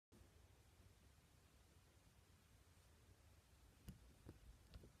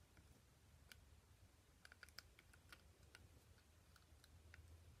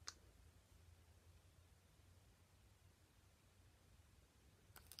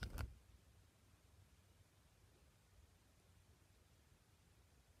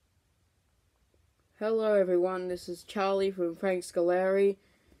Hello everyone, this is Charlie from Frank Scolari.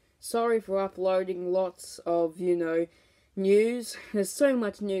 Sorry for uploading lots of, news. There's so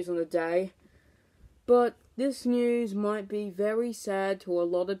much news on the day. But this news might be very sad to a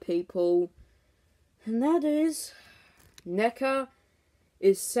lot of people. And that is, NECA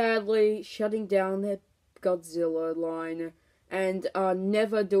is sadly shutting down their Godzilla line. And are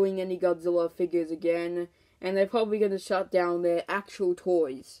never doing any Godzilla figures again. And they're probably going to shut down their actual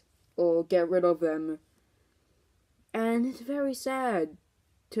toys. Or get rid of them. And it's very sad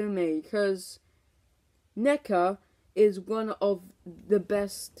to me, because NECA is one of the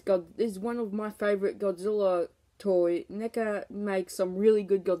best, is one of my favourite Godzilla toy. NECA makes some really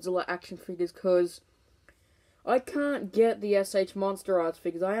good Godzilla action figures, because I can't get the SH Monster Arts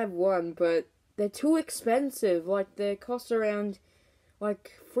figures. I have one, but they're too expensive. Like, they cost around,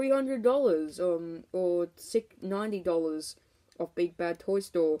 like, $300, or $90 off Big Bad Toy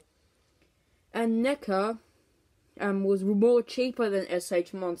Store. And NECA was more cheaper than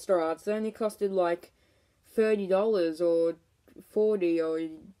SH Monster Arts. They only costed like $30 or $40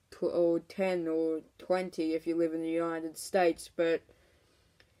 or $10 or $20 if you live in the United States. But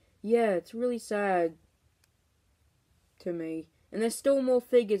yeah, it's really sad to me. And there's still more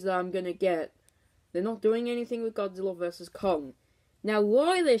figures that I'm gonna get. They're not doing anything with Godzilla vs. Kong. Now,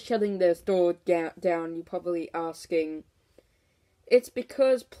 why they're shutting their store down, you're probably asking. It's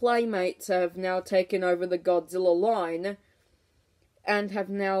because Playmates have now taken over the Godzilla line, and have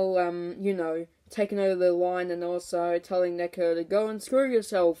now, taken over the line, and also telling NECA to go and screw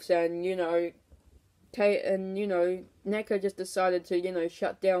yourselves, and, NECA just decided to,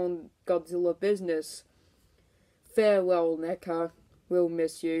 shut down Godzilla business. Farewell, NECA. We'll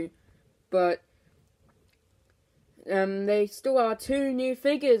miss you. But, they still are two new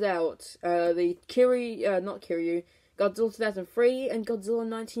figures out. The Godzilla 2003 and Godzilla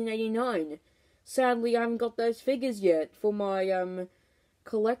 1989. Sadly, I haven't got those figures yet for my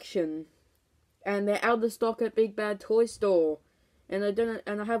collection, and they're out of stock at Big Bad Toy Store. And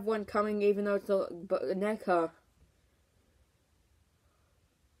I have one coming, even though it's a NECA.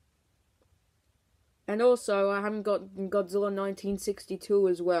 And also, I haven't got Godzilla 1962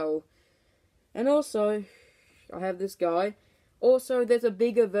 as well. And also, I have this guy. Also, there's a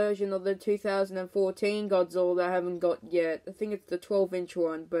bigger version of the 2014 Godzilla that I haven't got yet. I think it's the 12-inch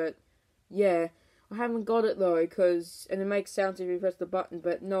one, but yeah. I haven't got it though, and it makes sounds if you press the button,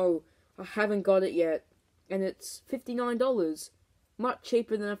 but no, I haven't got it yet. And it's $59. Much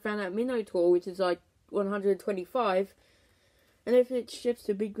cheaper than I found at Minotaur, which is like $125. And if it ships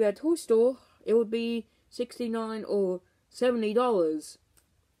to Big Bad Toy Store, it would be $69 or $70.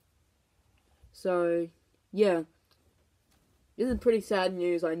 So, yeah. This is pretty sad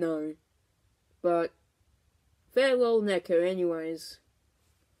news, I know. But, farewell NECA anyways.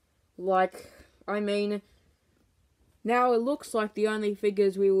 Now it looks like the only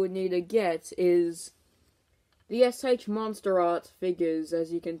figures we would need to get is the SH Monster Arts figures,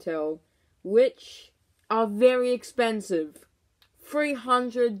 as you can tell, which are very expensive.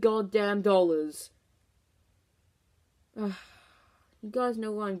 $300 goddamn dollars. You guys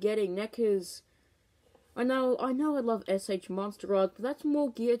know what I'm getting. NECA's... I know I love SH Monster Arts, but that's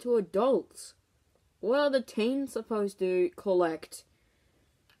more geared to adults. What are the teens supposed to collect?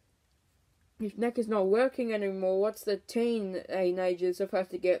 If NECA's not working anymore, what's the teenagers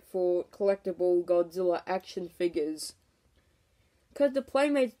supposed to get for collectible Godzilla action figures? Because the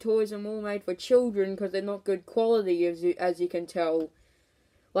Playmates toys are more made for children, because they're not good quality, as you can tell.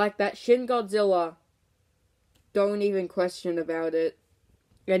 Like that Shin Godzilla. Don't even question about it.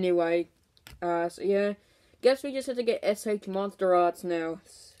 Anyway. So yeah, guess we just have to get SH Monster Arts now.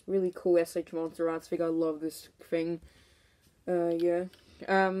 It's really cool SH Monster Arts figure. I love this thing. Yeah.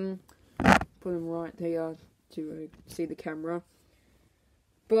 Put them right there to see the camera.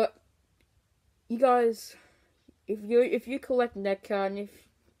 But you guys, if you collect NECA and if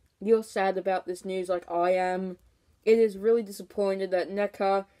you're sad about this news like I am, it is really disappointed that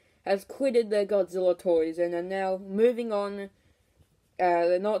NECA has quitted their Godzilla toys and are now moving on.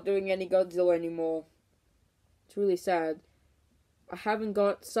 They're not doing any Godzilla anymore. It's really sad. I haven't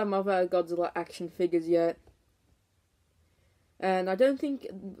got some other Godzilla action figures yet. And I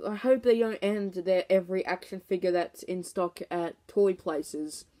hope they don't end their every action figure that's in stock at toy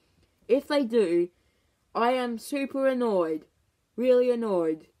places. If they do, I am super annoyed. Really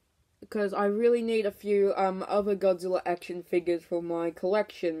annoyed. Because I really need a few other Godzilla action figures for my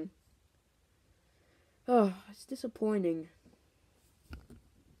collection. Oh, it's disappointing.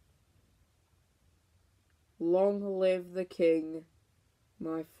 Long live the king,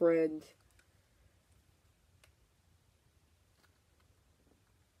 my friend.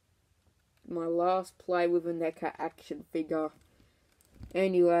 my last play with a NECA action figure.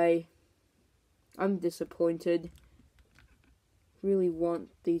 Anyway, I'm disappointed. Really want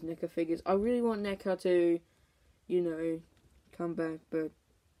these NECA figures. I really want NECA to, you know, come back, but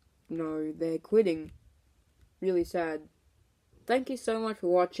no, they're quitting. Really sad. Thank you so much for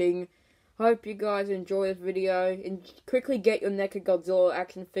watching. Hope you guys enjoy this video, and quickly get your NECA Godzilla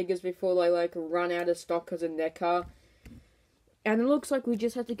action figures before they run out of stock as a NECA. And it looks like we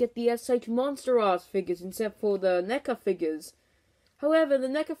just have to get the SH Monster Arts figures instead for the NECA figures. However, the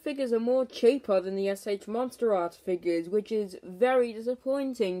NECA figures are more cheaper than the SH Monster Arts figures, which is very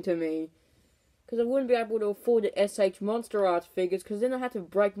disappointing to me. Because I wouldn't be able to afford the SH Monster Arts figures, because then I had to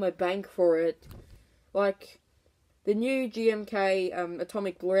break my bank for it. Like, the new GMK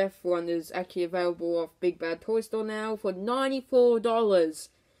Atomic Breath one is actually available off Big Bad Toy Store now for $94.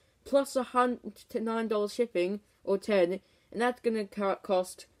 Plus $9 shipping, or $10. And that's going to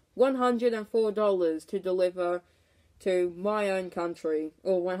cost $104 to deliver to my own country,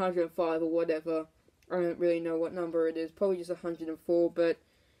 or 105 or whatever. I don't really know what number it is, probably just 104, but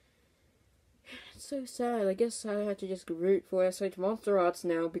it's so sad. I guess I had to just root for SH Monster Arts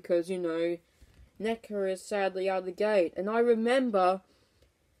now, because, you know, NECA is sadly out of the gate. And I remember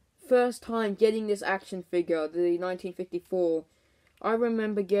first time getting this action figure, the 1954. I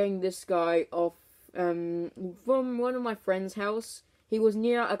remember getting this guy off from one of my friend's house. He was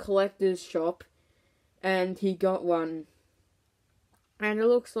near a collector's shop, and he got one. And it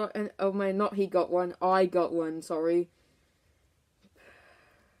looks like, oh man, not he got one, I got one, sorry.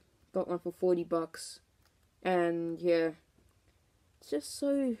 Got one for $40. And yeah, it's just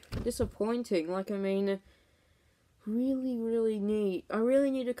so disappointing. Like, I mean, I really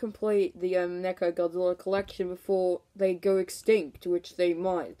need to complete the NECA Godzilla collection before they go extinct, which they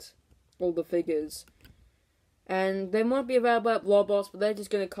might, all the figures. And they might be available at Lobos, but they're just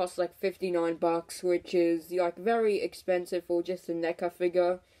going to cost like $59, which is like very expensive for just a NECA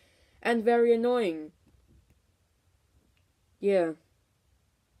figure, and very annoying. Yeah.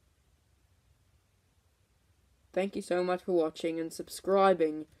 Thank you so much for watching and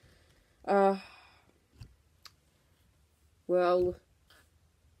subscribing. Well,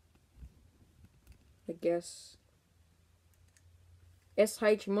 I guess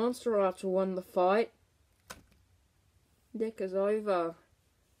SH Monster Arts won the fight. Deck is over.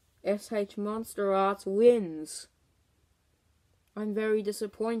 SH Monster Arts wins. I'm very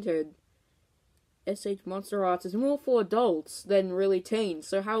disappointed. SH Monster Arts is more for adults than really teens,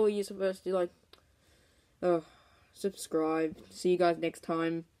 so how are you supposed to, like, subscribe. See you guys next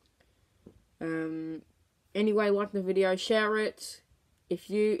time. Anyway, like the video, share it. If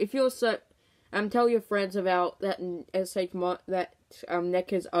you're so, tell your friends about that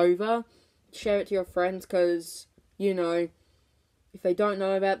NECA's over. Share it to your friends, cause, you know, if they don't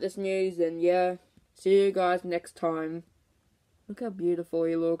know about this news, then yeah. See you guys next time. Look how beautiful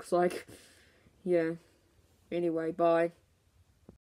he looks, like, yeah. Anyway, bye.